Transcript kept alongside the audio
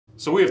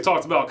So we have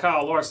talked about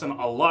Kyle Larson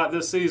a lot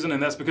this season,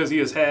 and that's because he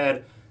has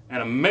had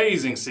an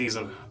amazing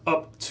season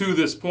up to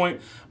this point.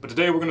 But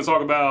today we're going to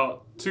talk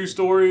about two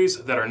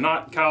stories that are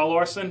not Kyle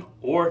Larson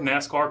or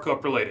NASCAR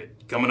Cup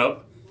related. Coming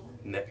up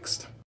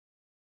next.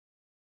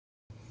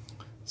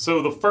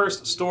 So the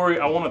first story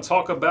I want to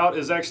talk about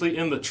is actually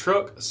in the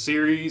truck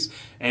series,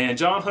 and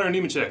John Hunter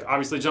Nemecheck.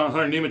 Obviously, John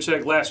Hunter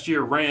Nemecheck last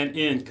year ran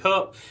in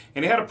Cup,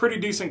 and he had a pretty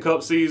decent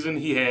Cup season.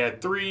 He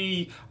had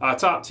 3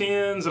 top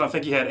 10s, and I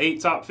think he had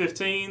 8 top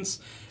 15s,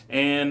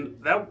 and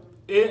that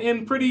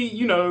in pretty,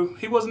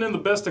 he wasn't in the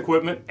best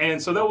equipment,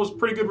 and so that was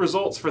pretty good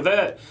results for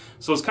that.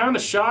 So it's kind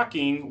of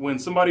shocking when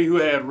somebody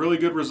who had really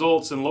good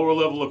results in lower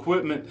level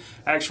equipment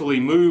actually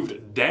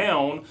moved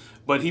down,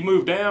 but he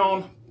moved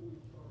down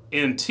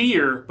in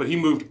tier, but he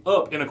moved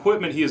up in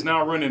equipment. He is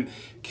now running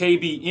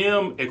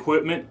KBM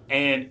equipment,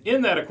 and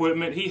in that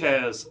equipment he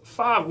has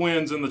 5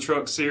 wins in the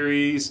truck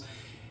series,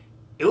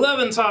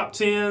 11 top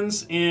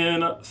 10s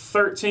in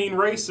 13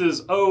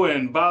 races. Oh,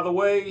 and by the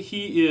way,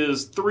 he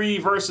is 3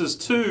 versus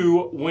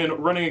 2 when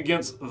running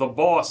against the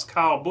boss,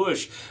 Kyle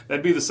Busch.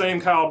 That'd be the same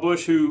Kyle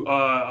Busch who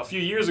a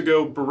few years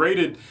ago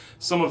berated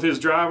some of his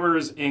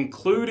drivers,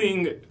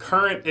 including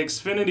current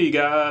Xfinity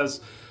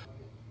guys.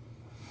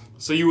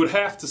 So you would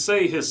have to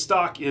say his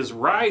stock is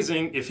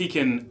rising if he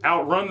can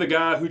outrun the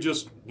guy who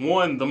just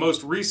won the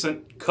most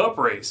recent Cup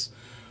race.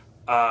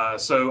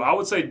 So I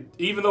would say,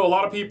 even though a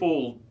lot of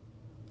people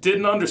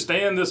didn't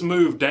understand this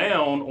move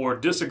down or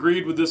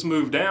disagreed with this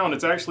move down,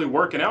 it's actually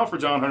working out for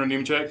John Hunter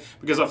Nemecheck,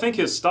 because I think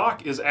his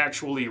stock is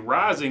actually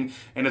rising,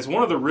 and it's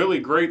one of the really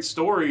great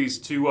stories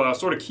to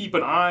sort of keep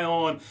an eye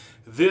on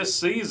this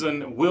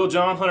season. Will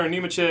John Hunter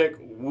Nemecheck,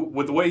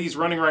 with the way he's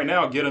running right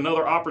now, get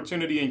another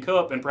opportunity in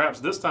Cup, and perhaps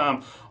this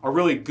time a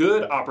really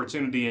good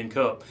opportunity in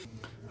Cup?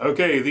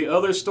 Okay, the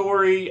other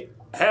story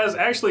has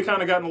actually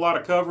kind of gotten a lot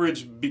of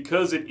coverage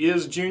because it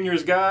is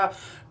Junior's guy,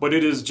 but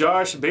it is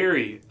Josh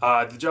Berry.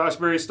 The Josh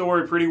Berry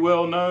story, pretty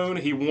well known.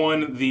 He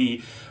won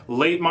the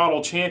late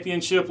model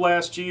championship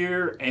last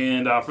year,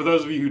 and for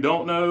those of you who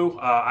don't know,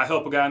 I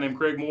help a guy named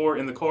Craig Moore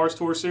in the Cars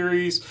Tour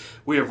series.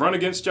 We have run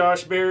against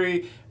Josh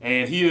Berry,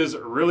 and he is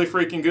really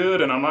freaking good,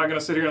 and I'm not going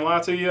to sit here and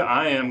lie to you.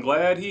 I am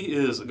glad he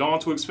is gone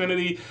to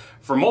Xfinity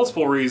for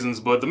multiple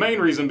reasons, but the main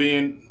reason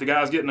being the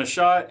guy's getting a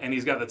shot, and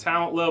he's got the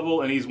talent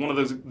level, and he's one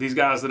of these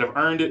guys that have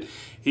earned it.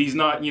 He's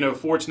not,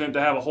 fortunate to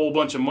have a whole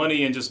bunch of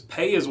money and just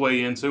pay his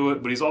way into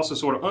it, but he's also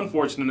sort of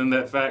unfortunate in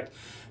that fact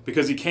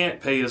because he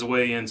can't pay his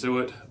way into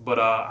it. But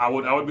I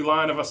would be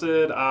lying if I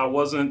said I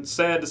wasn't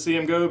sad to see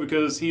him go,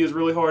 because he is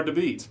really hard to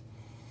beat.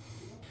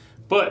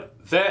 But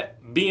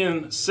that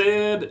being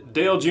said,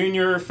 Dale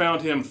Jr.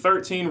 found him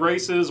 13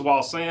 races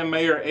while Sam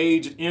Mayer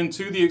aged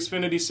into the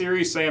Xfinity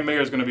series. Sam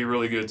Mayer is going to be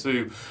really good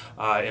too,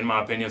 in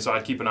my opinion, so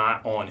I'd keep an eye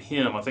on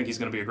him. I think he's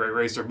going to be a great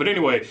racer. But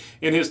anyway,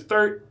 in his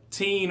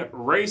 13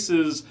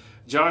 races,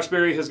 Josh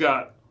Berry has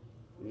got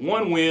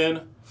 1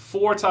 win,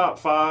 4 top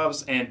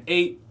 5s, and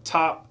 8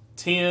 top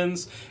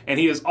 10s, and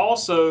he has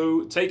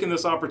also taken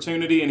this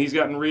opportunity, and he's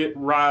gotten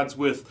rides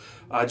with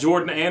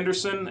Jordan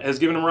Anderson, has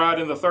given him a ride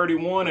in the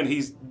 31, and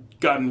he's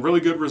gotten really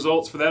good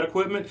results for that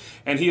equipment.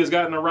 And he has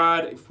gotten a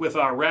ride with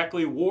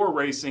Rackley War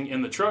Racing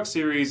in the truck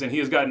series, and he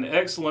has gotten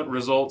excellent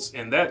results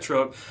in that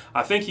truck.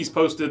 I think he's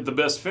posted the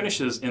best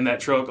finishes in that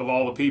truck of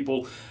all the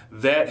people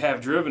that have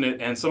driven it,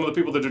 and some of the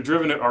people that have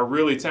driven it are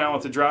really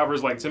talented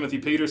drivers, like Timothy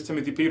Peters.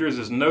 Timothy Peters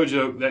is no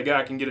joke. That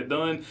guy can get it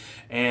done.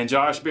 And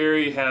Josh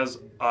Berry has,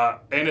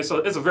 and it's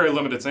a very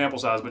limited sample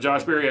size, but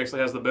Josh Berry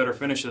actually has the better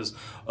finishes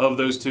of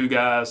those 2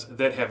 guys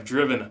that have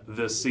driven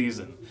this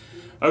season.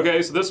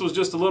 Okay, so this was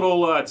just a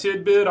little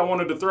tidbit. I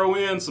wanted to throw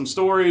in some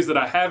stories that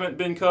I haven't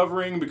been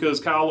covering because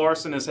Kyle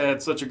Larson has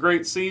had such a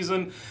great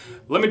season.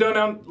 Let me know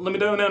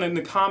down in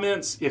the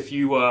comments if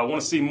you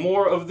want to see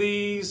more of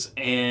these,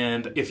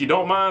 and if you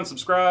don't mind,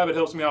 subscribe. It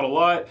helps me out a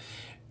lot.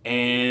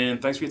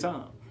 And thanks for your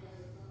time.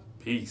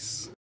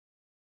 Peace.